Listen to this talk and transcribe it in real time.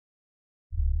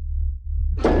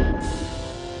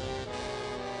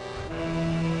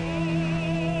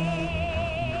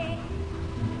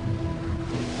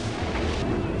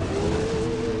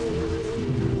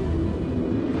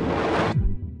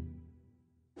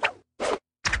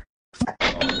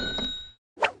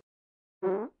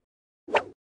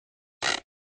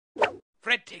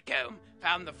Fred Titcomb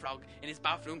found the frog in his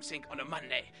bathroom sink on a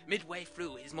Monday, midway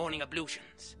through his morning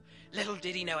ablutions. Little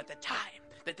did he know at the time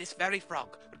that this very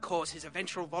frog would cause his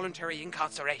eventual voluntary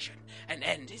incarceration and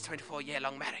end his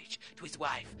 24-year-long marriage to his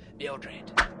wife,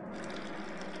 Mildred.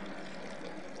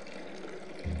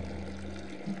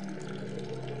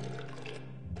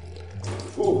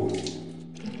 Oh.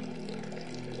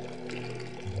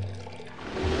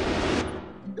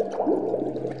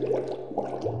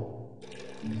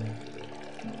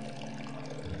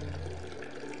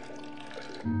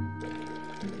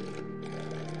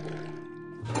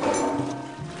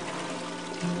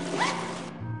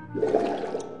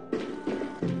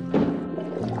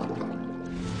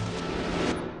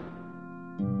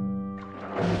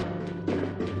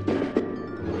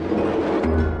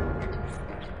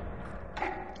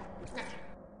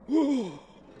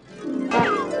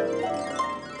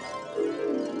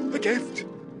 A gift!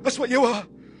 That's what you are!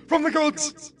 From the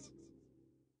gods!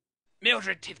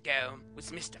 Mildred Titcomb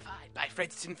was mystified by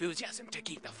Fred's enthusiasm to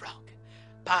keep the frog.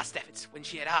 Past efforts when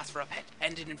she had asked for a pet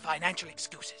ended in financial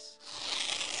excuses.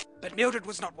 But Mildred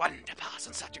was not one to pass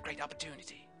on such a great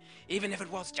opportunity, even if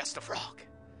it was just a frog.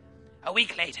 A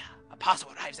week later, a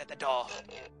parcel arrives at the door.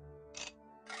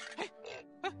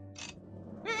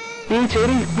 Hey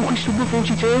Terry, book is super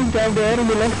 42 down there on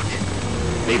the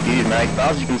left. Leave these nice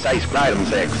balls, you can say sprite them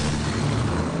six.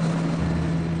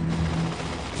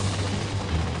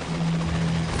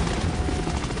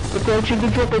 Approaching the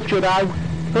drop-off now.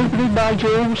 Opening by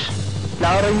Jones.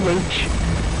 Lowering winch.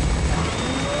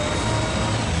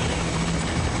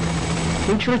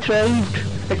 Winch retrieved.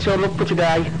 It's all up for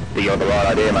today. The other right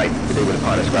idea, mate. To do with a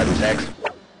pint of scribe and sex.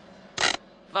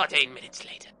 14 minutes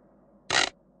later.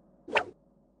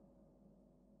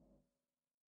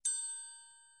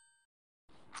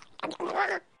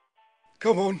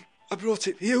 Come on, I brought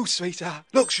it for you, sweetheart.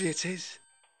 Luxury it is.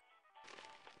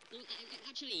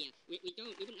 Actually, we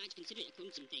wouldn't like to consider it a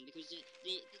quantum thing because the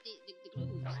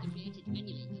globes are created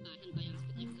manually by hand by arms,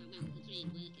 but they're without mouth and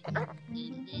trained workers. They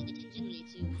tend generally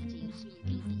to use small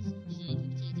calipers designed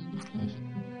for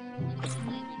potato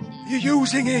manipulation. You're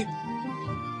using it!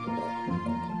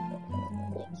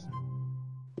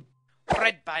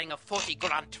 Fred buying a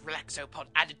 40-grand relaxo pod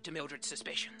added to Mildred's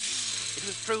suspicions. It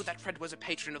was true that Fred was a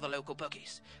patron of the local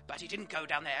bookies, but he didn't go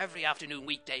down there every afternoon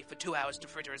weekday for 2 hours to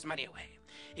fritter his money away.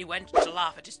 He went to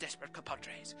laugh at his desperate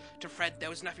compadres. To Fred, there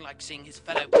was nothing like seeing his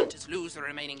fellow punters lose the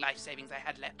remaining life savings they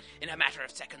had left in a matter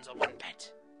of seconds on one bet.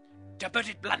 To put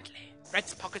it bluntly,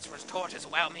 Fred's pockets were as taut as a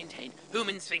well-maintained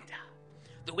human sphincter.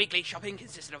 The weekly shopping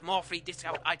consisted of more free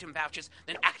discount item vouchers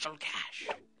than actual cash.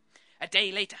 A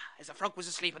day later, as the frog was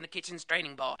asleep on the kitchen's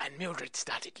draining board and Mildred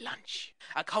started lunch,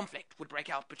 a conflict would break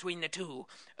out between the two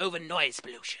over noise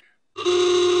pollution.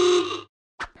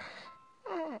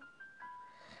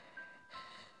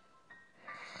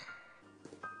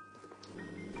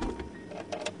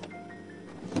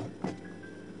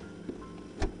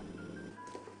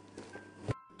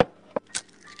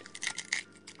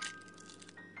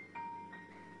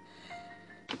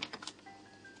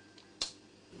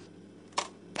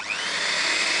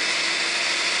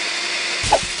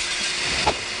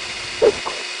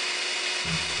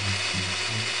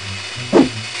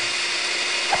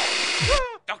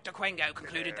 Dr. Quengo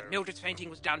concluded that Mildred's fainting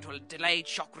was down to a delayed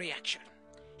shock reaction.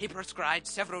 He prescribed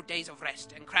several days of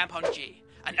rest and Crampon G,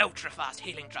 an ultra-fast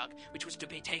healing drug which was to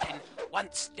be taken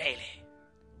once daily.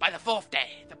 By the 4th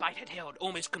day, the bite had healed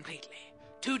almost completely.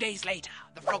 2 days later,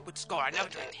 the frog would score another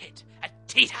direct hit at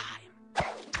tea time.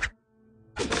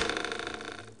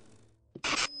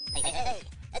 Hey,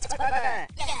 it's a burger!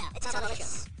 Yeah, it's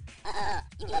delicious.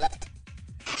 You love it.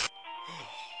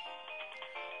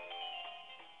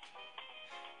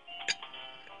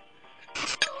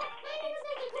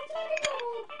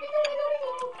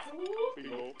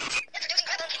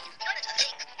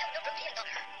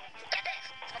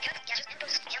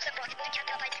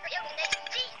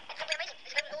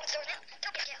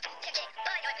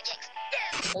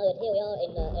 So here we are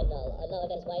in another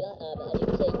Venezuela. As you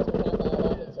can see, Mr. Crown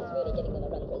there, he's really giving them a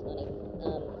run for his money.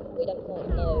 We don't quite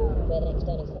know where the next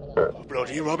turning's coming up. Oh,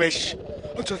 bloody rubbish.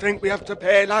 And to think we have to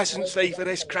pay a licence fee for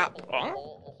this crap.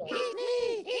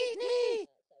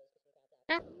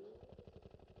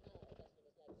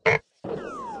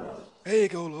 Here you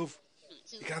go, love.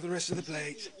 You can have the rest of the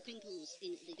plate. The crinkles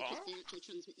in the actually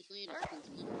transmit the flavour of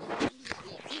quantum.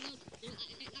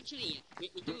 Actually, we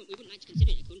wouldn't like to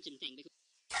consider it a quantum thing because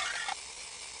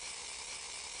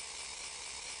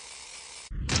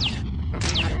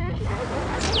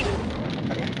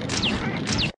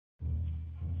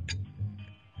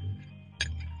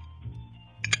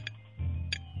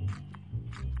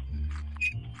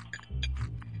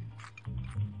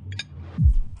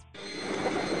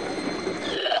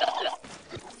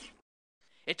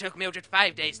took Mildred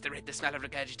 5 days to rid the smell of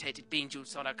regurgitated bean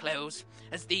juice on her clothes.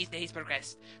 As these days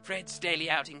progressed, Fred's daily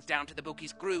outings down to the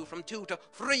bookies grew from 2 to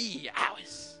 3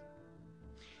 hours.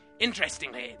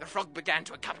 Interestingly, the frog began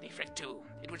to accompany Fred too.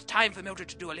 It was time for Mildred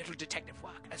to do a little detective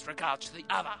work as regards to the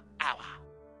other hour.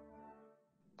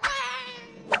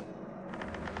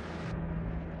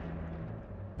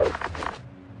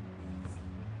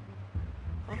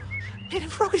 Little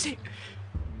frog, is it?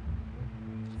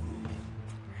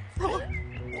 Frog?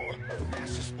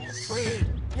 That's a small Fred.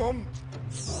 Mum.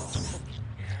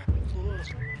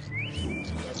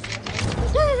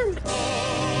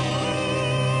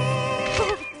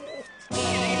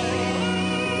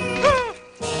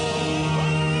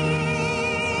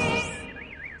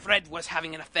 Fred was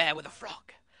having an affair with a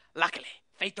frog. Luckily,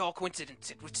 fate or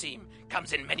coincidence, it would seem,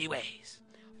 comes in many ways.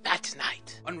 That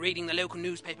night, on reading the local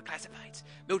newspaper classifieds,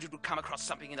 Mildred would come across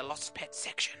something in the lost pets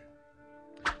section.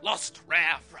 Lost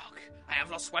rare frog. I have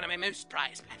lost one of my most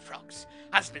prized pet frogs.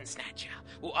 Husband Snatcher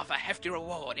will offer hefty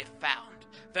reward if found.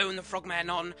 Phone the frogman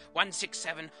on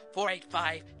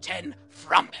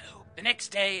 167-485-10-FROMBO. The next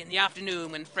day, in the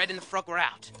afternoon, when Fred and the frog were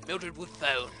out, Mildred would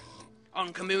phone.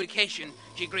 On communication,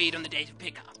 she agreed on the date of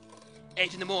pickup.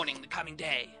 8 in the morning the coming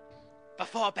day.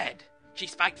 Before bed, she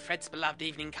spiked Fred's beloved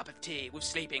evening cup of tea with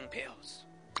sleeping pills.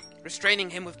 Restraining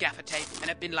him with gaffer tape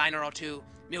and a bin liner or two,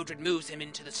 Mildred moves him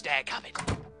into the stair cupboard.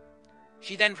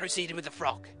 She then proceeded with the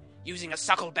frog, using a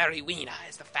suckleberry wiener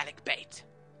as the phallic bait.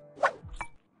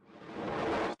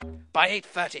 By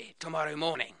 8:30 tomorrow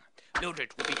morning,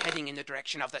 Mildred will be heading in the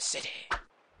direction of the city.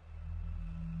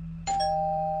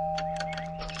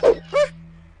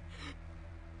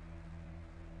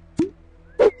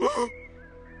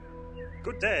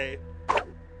 Good day.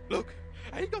 Look,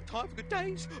 I ain't got time for good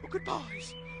days or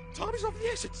goodbyes. Time is of the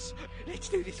essence. Let's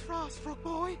do this fast, frog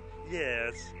boy.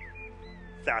 Yes.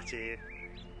 Fatty.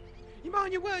 You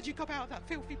mind your words you cop out of that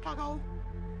filthy plug hole?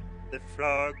 The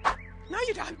frog. No,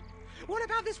 you don't. What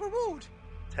about this reward?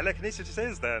 Telekinesis it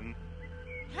is then.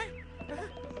 Hey,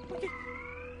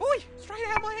 oi, straight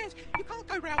out of my hands. You can't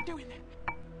go round doing that.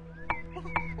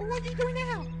 What are you doing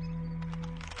now?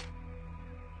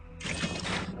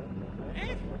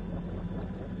 Eh?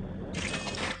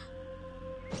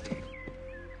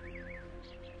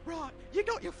 Right, you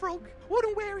got your frog. What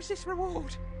and where is this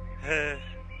reward?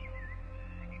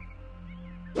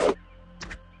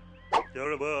 Your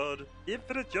reward.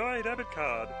 Infinite joy debit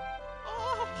card.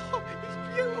 Oh, it's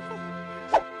beautiful.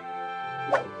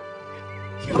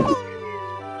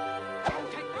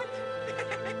 Take that.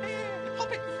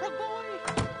 Hop it, frog boy.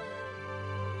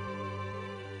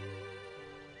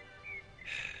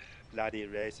 Bloody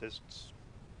racists.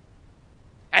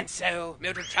 And so,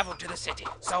 Mildred travelled to the city,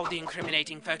 sold the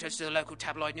incriminating photos to the local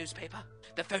tabloid newspaper.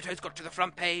 The photos got to the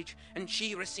front page, and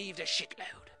she received a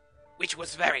shitload. Which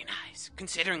was very nice,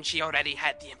 considering she already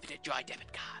had the Infinite Joy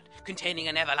debit card, containing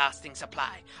an everlasting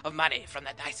supply of money from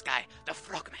that nice guy, the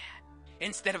Frogman.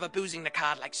 Instead of abusing the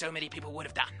card like so many people would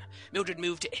have done, Mildred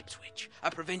moved to Ipswich,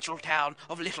 a provincial town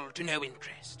of little to no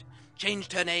interest,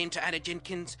 changed her name to Anna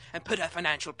Jenkins, and put her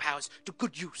financial powers to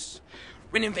good use,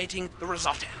 renovating the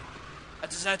Risotto, a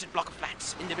deserted block of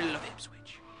flats in the middle of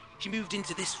Ipswich. She moved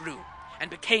into this room and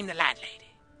became the landlady.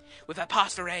 With her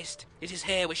past erased, it is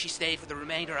here where she stayed for the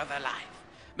remainder of her life,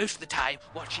 most of the time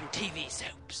watching TV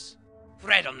soaps.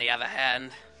 Fred, on the other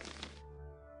hand,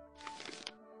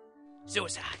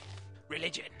 suicide,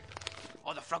 religion,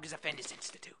 or the Froggers Offenders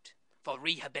Institute for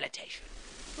rehabilitation.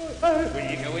 Where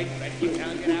you going, Fred? You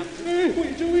can't get out. What are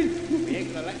you doing? We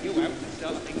ain't gonna let you out until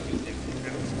I think you do.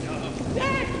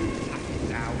 Dad!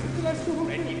 Down.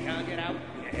 Fred, you can't get out.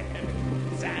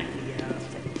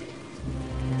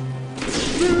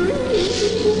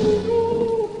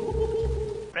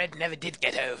 Fred never did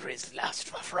get over his lust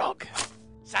for a frog.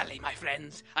 Sadly, my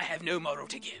friends, I have no moral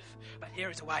to give, but here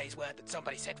is a wise word that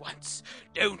somebody said once.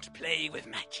 Don't play with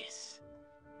matches.